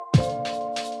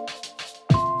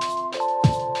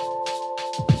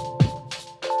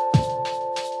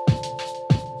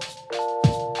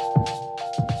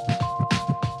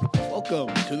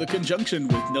The Conjunction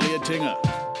with Nelly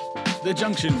Atinga. The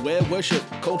junction where worship,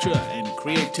 culture and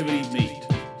creativity meet.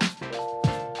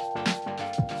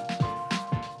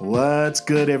 What's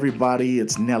good, everybody?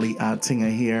 It's Nelly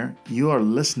Atinga here. You are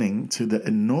listening to the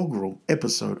inaugural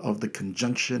episode of the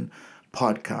Conjunction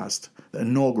podcast. The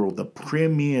inaugural, the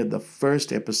premiere, the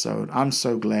first episode. I'm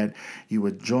so glad you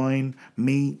would join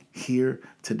me here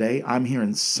today. I'm here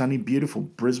in sunny, beautiful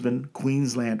Brisbane,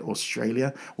 Queensland,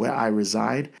 Australia, where I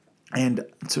reside. And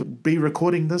to be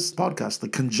recording this podcast, the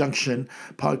Conjunction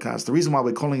podcast. The reason why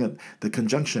we're calling it the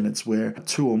Conjunction, it's where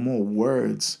two or more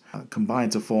words combine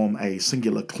to form a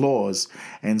singular clause.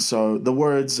 And so the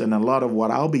words and a lot of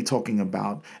what I'll be talking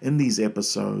about in these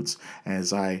episodes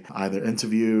as I either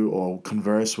interview or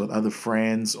converse with other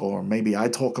friends, or maybe I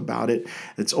talk about it,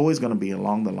 it's always going to be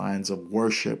along the lines of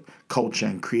worship, culture,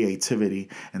 and creativity.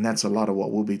 And that's a lot of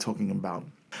what we'll be talking about.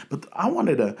 But I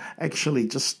wanted to actually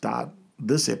just start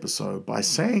this episode by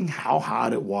saying how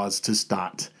hard it was to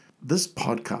start. This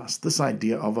podcast, this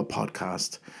idea of a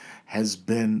podcast, has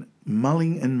been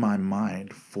mulling in my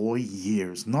mind for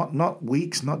years. Not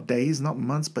weeks, not days, not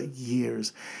months, but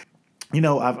years. You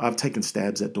know, I've taken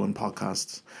stabs at doing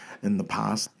podcasts in the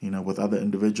past, with other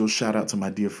individuals. Shout out to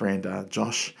my dear friend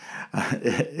Josh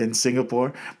in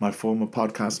Singapore, my former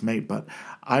podcast mate. But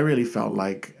I really felt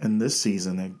like in this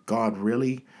season that God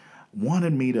really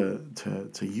wanted me to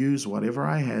use whatever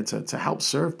I had to help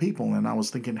serve people. And I was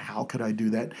thinking, how could I do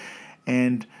that?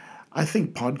 And I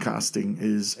think podcasting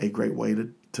is a great way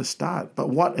to start. But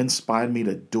what inspired me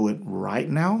to do it right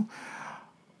now,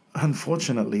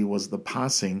 unfortunately, was the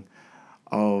passing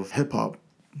of hip-hop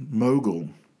mogul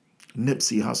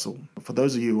Nipsey Hussle. For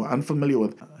those of you who are unfamiliar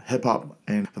with hip-hop,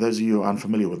 and for those of you who are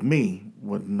unfamiliar with me,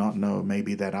 would not know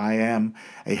maybe that I am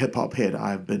a hip-hop head.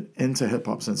 I've been into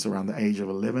hip-hop since around the age of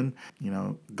 11,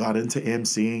 got into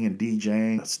MCing and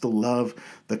DJing. I still love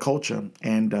the culture.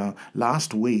 And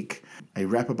last week, a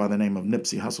rapper by the name of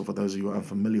Nipsey Hussle, for those of you who are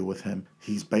unfamiliar with him,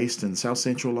 he's based in South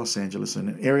Central Los Angeles in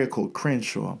an area called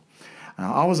Crenshaw.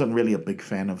 I wasn't really a big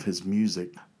fan of his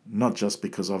music. Not just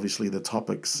because obviously the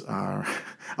topics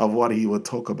of what he would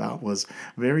talk about was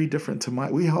very different to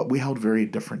we held very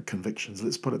different convictions,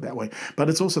 let's put it that way. But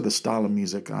it's also the style of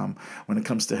music. When it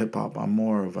comes to hip hop, I'm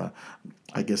more of a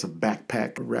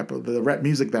backpack rapper. The rap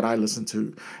music that I listen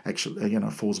to actually,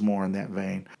 falls more in that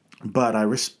vein. But I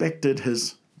respected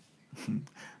his,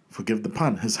 forgive the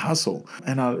pun, his hustle.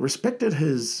 And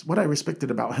what I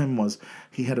respected about him was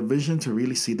he had a vision to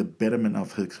really see the betterment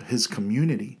of his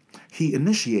community. He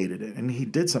initiated it and he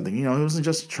did something. He wasn't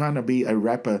just trying to be a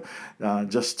rapper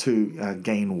just to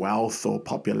gain wealth or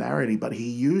popularity, but he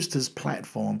used his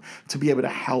platform to be able to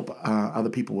help other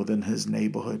people within his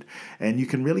neighborhood. And you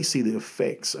can really see the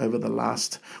effects over the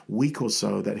last week or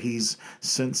so that he's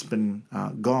since been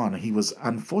gone. He was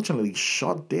unfortunately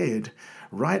shot dead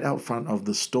right out front of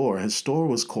the store. His store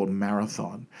was called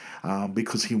Marathon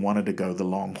because he wanted to go the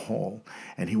long haul.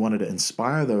 And he wanted to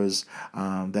inspire those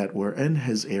that were in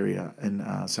his area in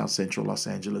South Central Los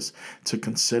Angeles to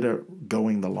consider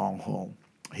going the long haul.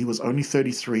 He was only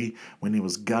 33 when he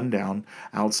was gunned down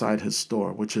outside his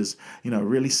store, which is,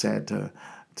 really sad to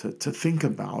think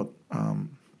about.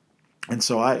 And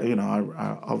so I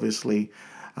obviously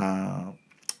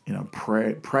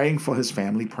praying for his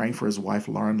family, praying for his wife,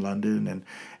 Lauren London,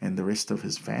 and the rest of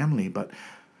his family. But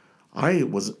I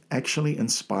was actually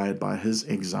inspired by his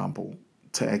example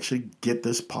to actually get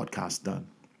this podcast done.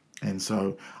 And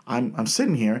so I'm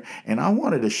sitting here and I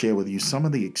wanted to share with you some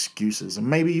of the excuses. And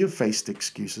maybe you've faced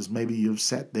excuses. Maybe you've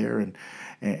sat there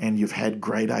and you've had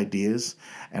great ideas.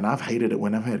 And I've hated it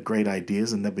when I've had great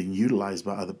ideas and they've been utilized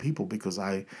by other people because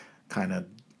I kind of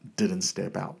didn't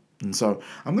step out. And so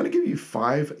I'm going to give you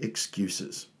 5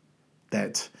 excuses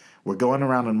that were going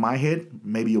around in my head.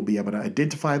 Maybe you'll be able to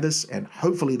identify this, and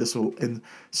hopefully this will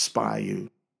inspire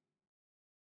you.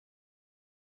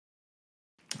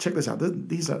 Check this out.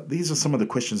 These are some of the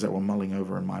questions that were mulling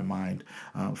over in my mind.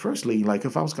 Firstly,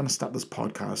 if I was going to start this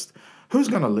podcast, who's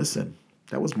going to listen?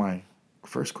 That was my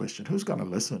first question. Who's going to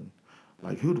listen?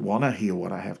 Who'd want to hear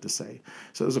what I have to say?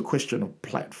 So it was a question of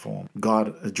platform.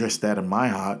 God addressed that in my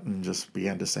heart and just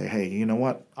began to say, hey, you know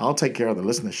what? I'll take care of the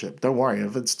listenership. Don't worry.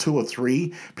 If it's 2 or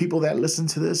 3 people that listen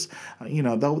to this,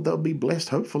 they'll be blessed,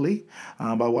 hopefully,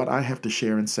 by what I have to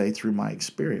share and say through my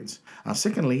experience.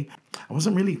 Secondly, I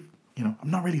wasn't really, I'm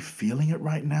not really feeling it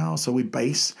right now. So we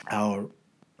base our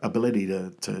ability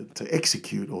to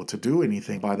execute or to do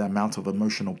anything by the amount of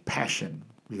emotional passion.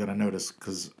 You got to notice,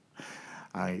 because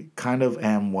I kind of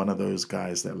am one of those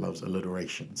guys that loves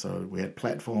alliteration. So we had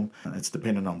platform. It's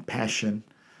dependent on passion.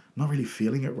 Not really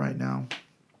feeling it right now.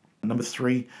 Number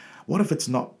 3, what if it's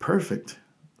not perfect?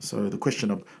 So the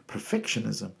question of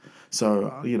perfectionism.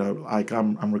 So, like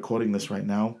I'm recording this right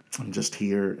now. I'm just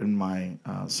here in my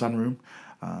sunroom,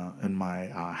 in my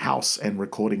house, and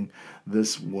recording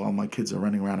this while my kids are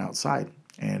running around outside.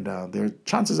 And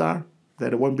chances are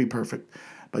that it won't be perfect.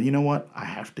 But you know what? I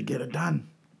have to get it done.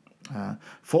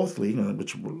 Fourthly,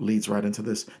 which leads right into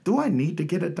this, do I need to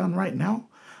get it done right now?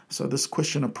 So this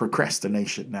question of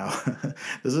procrastination now,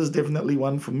 this is definitely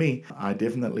one for me. I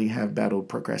definitely have battled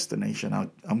procrastination.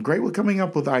 I'm great with coming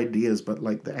up with ideas, but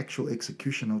like the actual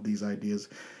execution of these ideas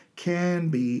can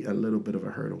be a little bit of a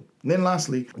hurdle. And then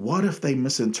lastly, what if they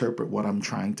misinterpret what I'm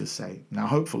trying to say? Now,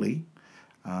 hopefully,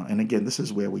 and again, this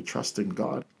is where we trust in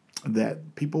God,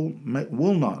 that people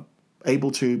will not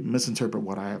able to misinterpret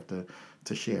what I have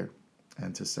to share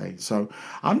and to say. So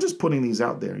I'm just putting these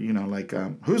out there,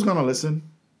 who's going to listen?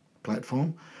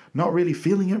 Platform. Not really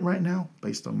feeling it right now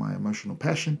based on my emotional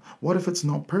passion. What if it's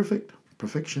not perfect?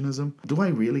 Perfectionism. Do I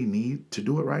really need to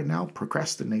do it right now?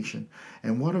 Procrastination.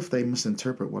 And what if they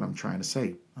misinterpret what I'm trying to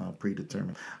say?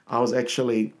 Predetermined. I was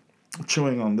actually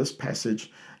chewing on this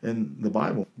passage in the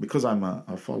Bible because I'm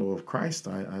a follower of Christ.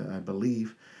 I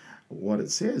believe what it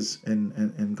says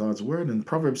in God's word. And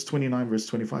Proverbs 29 verse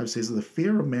 25 says, the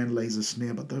fear of man lays a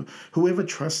snare, but whoever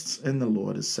trusts in the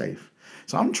Lord is safe.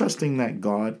 So I'm trusting that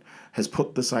God has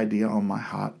put this idea on my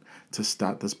heart to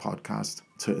start this podcast,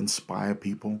 to inspire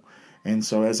people. And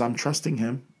so as I'm trusting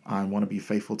him, I want to be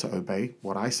faithful to obey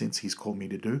what I sense he's called me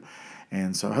to do.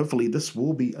 And so hopefully this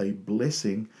will be a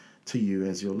blessing to you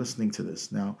as you're listening to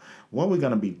this. Now, what we're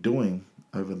going to be doing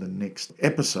over the next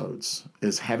episodes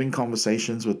is having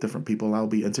conversations with different people. I'll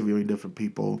be interviewing different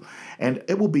people, and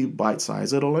it will be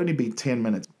bite-sized. It'll only be 10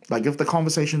 minutes. Like if the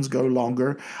conversations go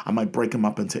longer, I might break them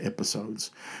up into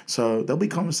episodes. So there'll be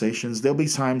conversations. There'll be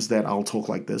times that I'll talk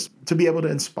like this to be able to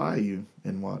inspire you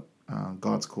in what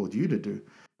God's called you to do.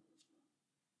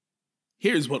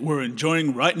 Here's what we're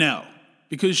enjoying right now,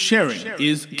 because sharing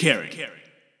is caring.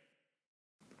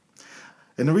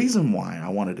 And the reason why I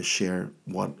wanted to share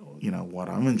what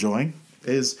I'm enjoying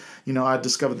is, I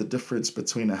discovered the difference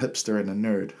between a hipster and a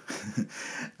nerd.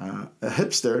 A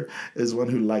hipster is one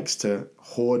who likes to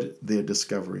hoard their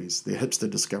discoveries, their hipster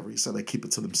discoveries, so they keep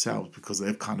it to themselves because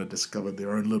they've kind of discovered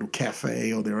their own little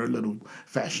cafe or their own little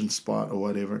fashion spot or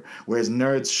whatever. Whereas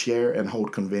nerds share and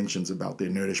hold conventions about their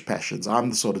nerdish passions. I'm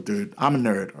the sort of dude, I'm a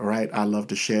nerd, all right? I love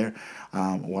to share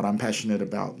what I'm passionate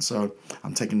about. So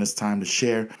I'm taking this time to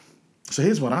share. So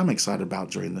here's what I'm excited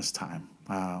about during this time.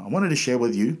 I wanted to share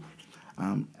with you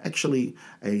actually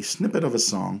a snippet of a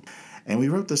song. And we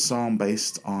wrote this song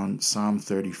based on Psalm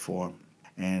 34.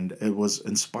 And it was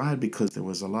inspired because there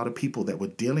was a lot of people that were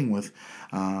dealing with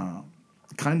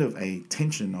kind of a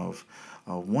tension of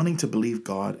wanting to believe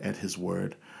God at his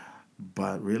word,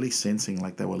 but really sensing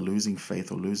like they were losing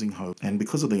faith or losing hope. And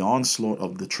because of the onslaught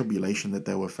of the tribulation that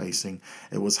they were facing,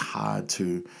 it was hard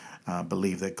to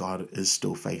believe that God is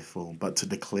still faithful, but to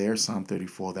declare Psalm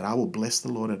 34, that I will bless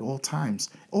the Lord at all times,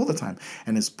 all the time,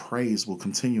 and his praise will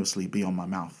continuously be on my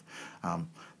mouth.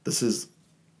 This is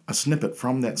a snippet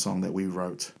from that song that we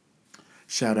wrote.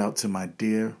 Shout out to my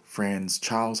dear friends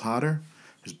Charles Harder,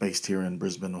 who's based here in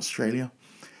Brisbane, Australia,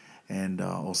 and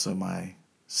also my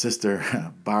sister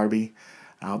Barbie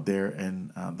out there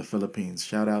in the Philippines.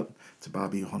 Shout out to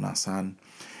Barbie Honasan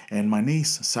and my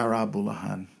niece Sarah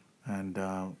Bulahan. And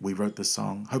we wrote this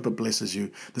song. Hope it blesses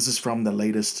you. This is from the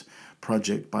latest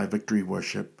project by Victory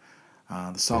Worship.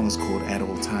 The song is called At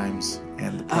All Times,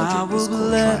 and the project is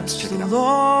called Tribes. Check it out.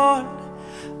 Lord,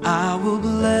 I will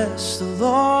bless the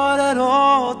Lord at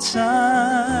all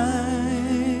times.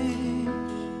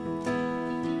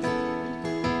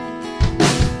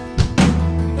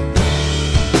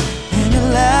 In your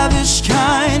lavish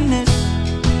kindness,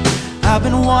 I've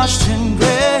been washed in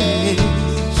grace.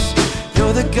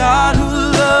 You're the God who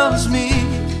loves me,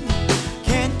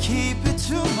 can't keep it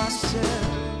to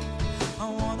myself. I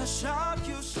wanna shout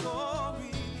your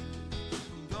story,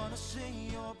 I'm gonna sing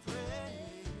your praise.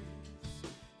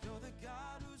 You're the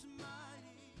God who's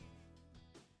mighty.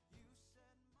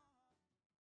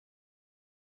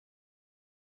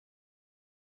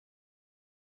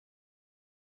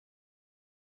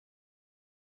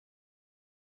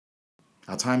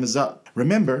 Our time is up.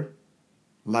 Remember,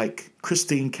 like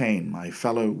Christine Kane, my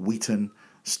fellow Wheaton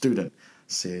student,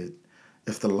 said,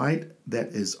 if the light that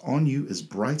is on you is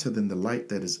brighter than the light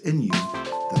that is in you,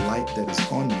 the light that is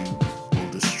on you will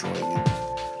destroy you.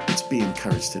 Let's be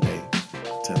encouraged today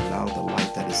to allow the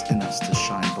light that is in us to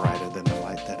shine brighter than the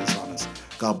light that is on us.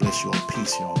 God bless you all.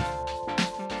 Peace, y'all.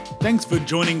 Thanks for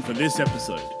joining for this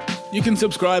episode. You can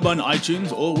subscribe on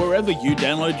iTunes or wherever you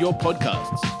download your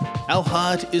podcasts. Our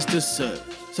heart is to serve.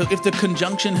 So if the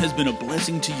conjunction has been a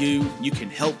blessing to you, you can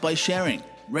help by sharing,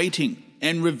 rating,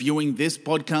 and reviewing this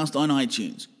podcast on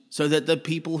iTunes so that the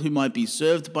people who might be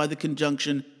served by the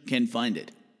conjunction can find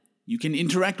it. You can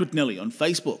interact with Nelly on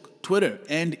Facebook, Twitter,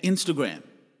 and Instagram.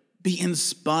 Be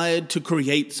inspired to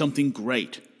create something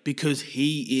great because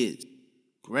he is.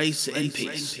 Grace and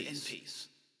peace.